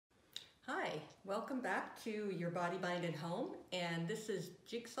Hi, welcome back to Your Body, Mind, and Home, and this is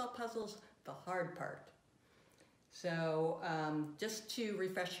Jigsaw Puzzles, the hard part. So just to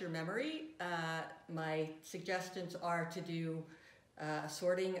refresh your memory, my suggestions are to do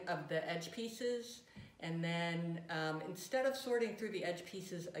sorting of the edge pieces, and then instead of sorting through the edge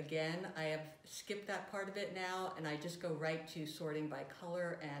pieces again, I have skipped that part of it now, and I just go right to sorting by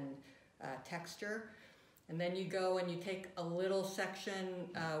color and texture. And then you go and you take a little section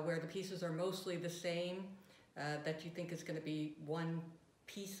where the pieces are mostly the same, that you think is going to be one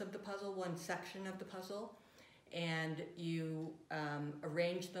piece of the puzzle, one section of the puzzle, and you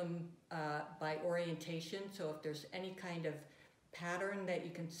arrange them by orientation. So if there's any kind of pattern that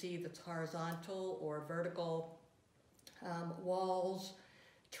you can see that's horizontal or vertical, walls,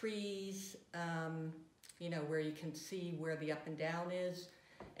 trees, you know, where you can see where the up and down is,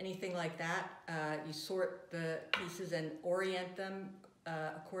 anything like that, you sort the pieces and orient them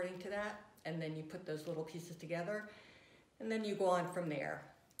according to that, and then you put those little pieces together, and then you go on from there.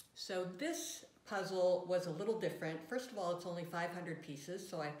 So this puzzle was a little different. First of all, it's only 500 pieces,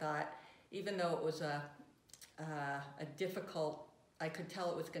 so I thought, even though it was a difficult, I could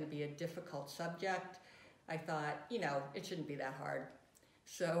tell it was going to be a difficult subject, I thought, you know, it shouldn't be that hard.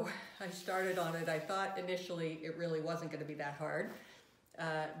 So I started on it. I thought initially it really wasn't going to be that hard.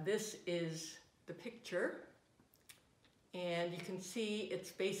 This is the picture, and you can see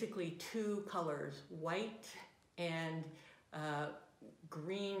it's basically two colors, white and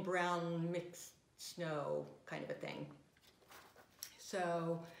green, brown, mixed snow kind of a thing.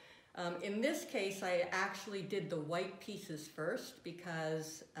 So in this case, I actually did the white pieces first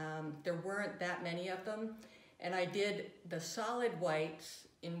because there weren't that many of them, and I did the solid whites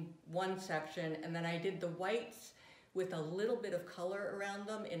in one section, and then I did the whites with a little bit of color around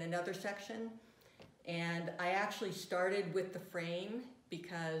them in another section. And I actually started with the frame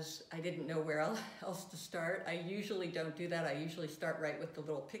because I didn't know where else to start. I usually don't do that. I usually start right with the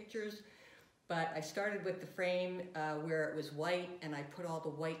little pictures, but I started with the frame where it was white, and I put all the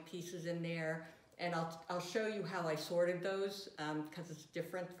white pieces in there. And I'll show you how I sorted those because it's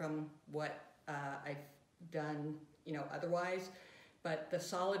different from what I've done, you know, otherwise. But the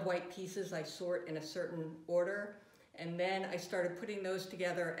solid white pieces I sort in a certain order. And then I started putting those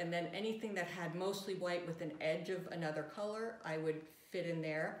together, and then anything that had mostly white with an edge of another color, I would fit in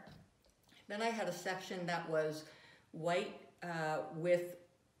there. Then I had a section that was white with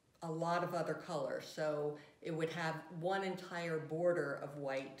a lot of other colors. So it would have one entire border of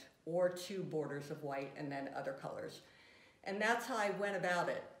white or two borders of white and then other colors. And that's how I went about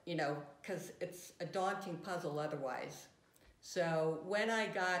it, you know, because it's a daunting puzzle otherwise. So when I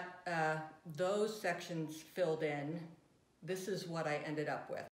got those sections filled in, this is what I ended up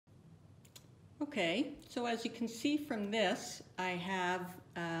with. Okay, so as you can see from this, I have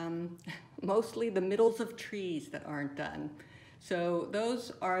mostly the middles of trees that aren't done. So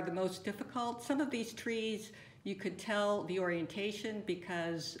those are the most difficult. Some of these trees, you could tell the orientation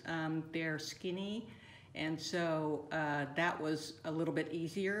because they're skinny, and so that was a little bit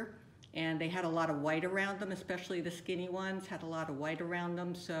easier. And they had a lot of white around them, especially the skinny ones had a lot of white around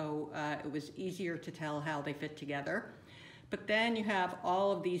them, so it was easier to tell how they fit together. But then you have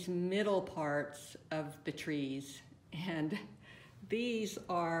all of these middle parts of the trees, and these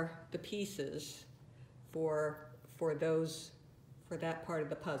are the pieces for that part of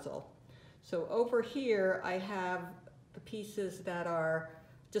the puzzle. So over here I have the pieces that are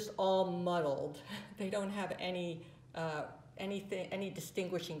just all muddled. They don't have any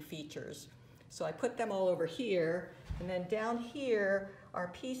distinguishing features. So I put them all over here, and then down here are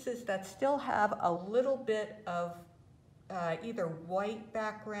pieces that still have a little bit of either white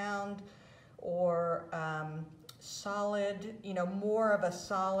background or solid, you know, more of a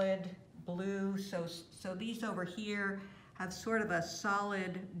solid blue. So these over here have sort of a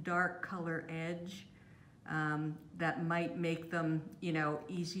solid dark color edge that might make them, you know,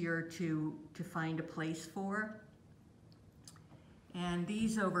 easier to find a place for. And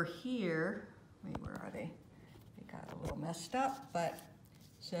these over here, wait, where are they? They got a little messed up, but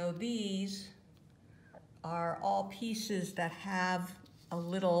so these are all pieces that have a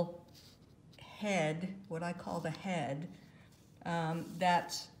little head, what I call the head,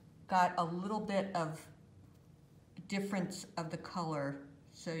 that's got a little bit of difference of the color.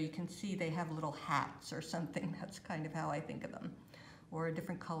 So you can see they have little hats or something. That's kind of how I think of them, or a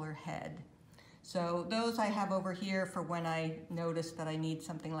different color head. So those I have over here for when I notice that I need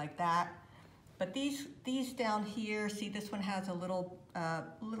something like that. But these down here, see, this one has a little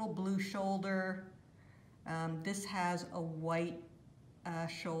blue shoulder. This has a white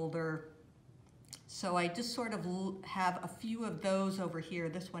shoulder. So I just sort of have a few of those over here.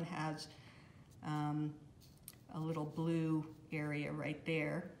 This one has a little blue area right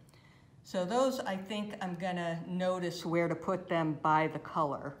there. So those, I think I'm gonna notice where to put them by the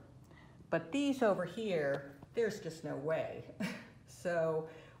color. But these over here, there's just no way. So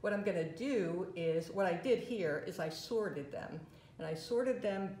what I'm gonna do is, what I did here is I sorted them. And I sorted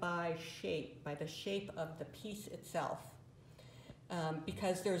them by shape, by the shape of the piece itself.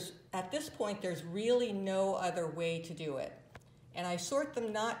 Because at this point, there's really no other way to do it. And I sort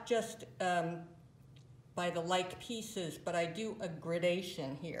them not just by the like pieces, but I do a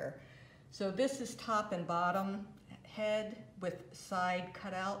gradation here. So this is top and bottom head with side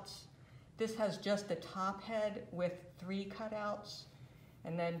cutouts. This has just a top head with 3 cutouts,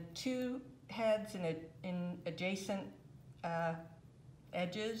 and then 2 heads in adjacent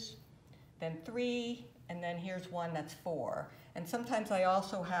edges, then 3, and then here's one that's 4. And sometimes I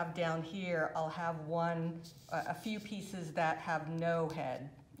also have down here, I'll have a few pieces that have no head.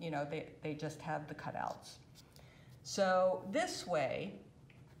 You know, they just have the cutouts. So this way,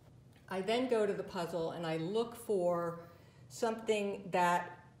 I then go to the puzzle and I look for something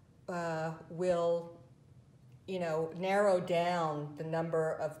that will, you know, narrow down the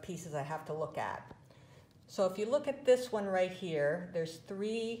number of pieces I have to look at. So if you look at this one right here, there's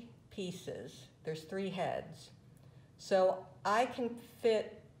 3 pieces, there's 3 heads. So I can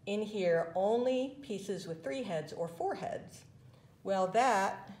fit in here only pieces with 3 heads or 4 heads. Well,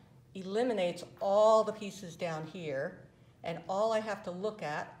 that eliminates all the pieces down here, and all I have to look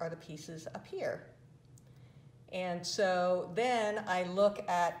at are the pieces up here. And so then I look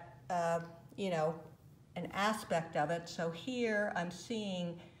at, you know, an aspect of it. So here I'm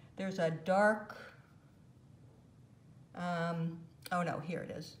seeing there's a dark, oh no, here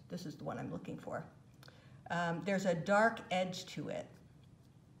it is. This is the one I'm looking for. There's a dark edge to it.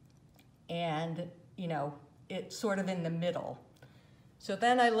 And, you know, it's sort of in the middle. So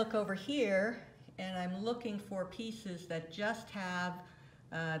then I look over here and I'm looking for pieces that just have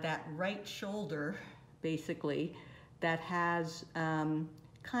that right shoulder, basically, that has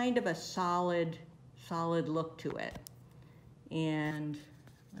kind of a solid look to it. And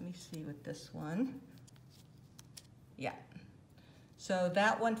let me see with this one. Yeah. So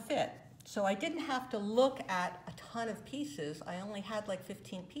that one fit. So I didn't have to look at a ton of pieces. I only had like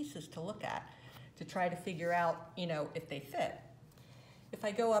 15 pieces to look at to try to figure out, you know, if they fit. If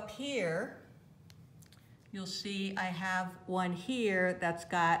I go up here, you'll see I have one here that's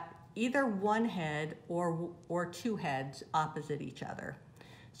got either 1 head or 2 heads opposite each other.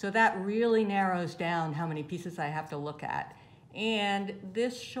 So that really narrows down how many pieces I have to look at. And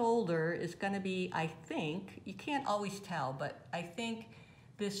this shoulder is going to be, I think, you can't always tell, but I think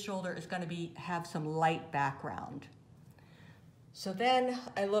this shoulder is going to have some light background. So then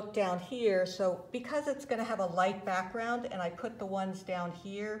I look down here, so because it's going to have a light background, and I put the ones down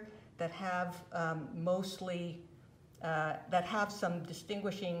here that have that have some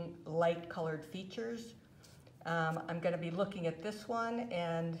distinguishing light colored features, I'm going to be looking at this one,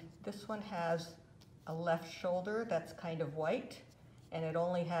 and this one has a left shoulder that's kind of white, and it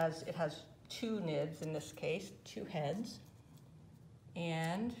has 2 nids in this case, 2 heads,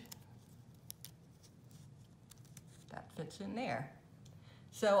 and that fits in there.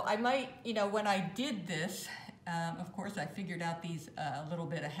 So I might, you know, when I did this, of course I figured out these a little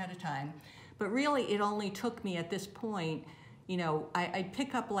bit ahead of time, but really it only took me at this point, you know, I'd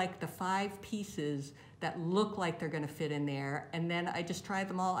pick up like the 5 pieces that look like they're gonna fit in there, and then I just try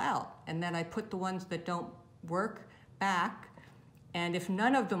them all out. And then I put the ones that don't work back, and if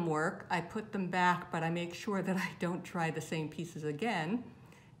none of them work, I put them back, but I make sure that I don't try the same pieces again.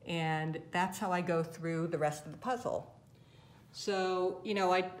 And that's how I go through the rest of the puzzle. So, you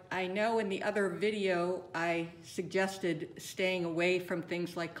know, I know in the other video, I suggested staying away from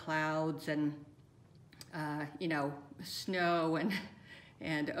things like clouds and, you know, snow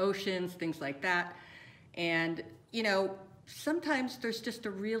and oceans, things like that. And, you know, sometimes there's just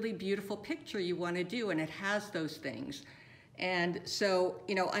a really beautiful picture you want to do, and it has those things. And so,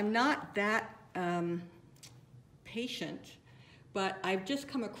 you know, I'm not that patient, but I've just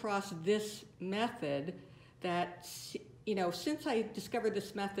come across this method that, you know, since I discovered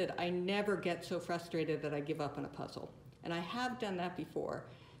this method, I never get so frustrated that I give up on a puzzle. And I have done that before,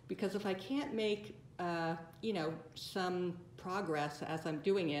 because if I can't make, you know, some progress as I'm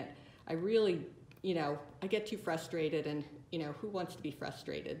doing it, I really, you know, I get too frustrated, and, you know, who wants to be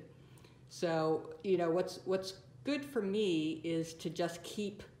frustrated? So, you know, what's good for me is to just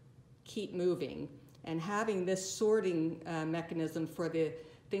keep moving, and having this sorting mechanism for the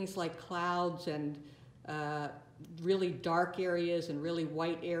things like clouds and really dark areas and really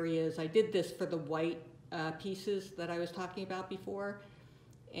white areas. I did this for the white pieces that I was talking about before.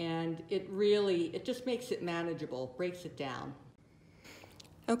 and it just makes it manageable, breaks it down.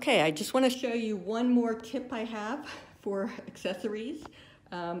 Okay, I just want to show you one more tip I have for accessories.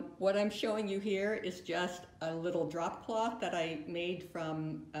 What I'm showing you here is just a little drop cloth that I made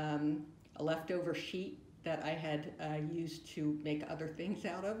from a leftover sheet that I had used to make other things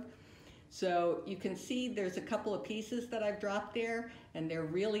out of. So you can see there's a couple of pieces that I've dropped there, and they're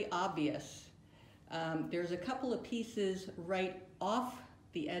really obvious. There's a couple of pieces right off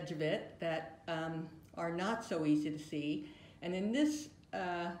the edge of it that are not so easy to see. And in this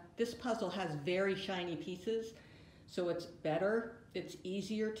puzzle has very shiny pieces, so it's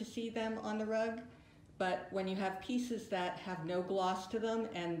easier to see them on the rug. But when you have pieces that have no gloss to them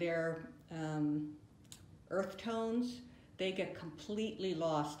and they're earth tones, they get completely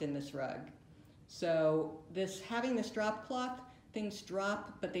lost in this rug. So having this drop cloth, things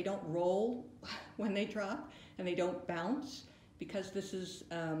drop, but they don't roll when they drop, and they don't bounce. Because this is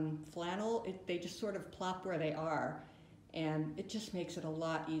flannel, they just sort of plop where they are, and it just makes it a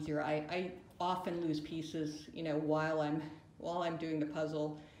lot easier. I often lose pieces, while I'm doing the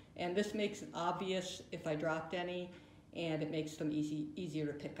puzzle, and this makes it obvious if I dropped any, and it makes them easier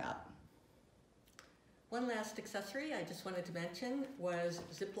to pick up. One last accessory I just wanted to mention was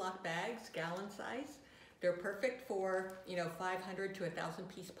Ziploc bags, gallon size. They're perfect for 500 to 1,000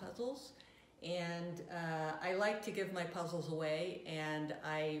 piece puzzles, and I like to give my puzzles away, and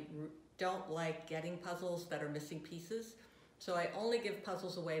I don't like getting puzzles that are missing pieces. So I only give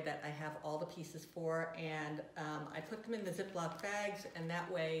puzzles away that I have all the pieces for, and I put them in the Ziploc bags, and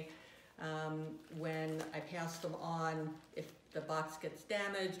that way when I pass them on, if the box gets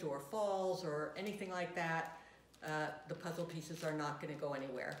damaged or falls or anything like that, the puzzle pieces are not going to go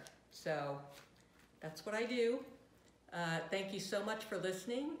anywhere. So that's what I do. Thank you so much for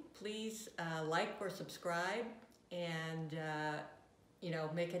listening. Please like or subscribe, and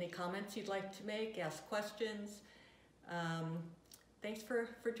make any comments you'd like to make, ask questions. Thanks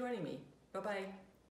for joining me. Bye-bye.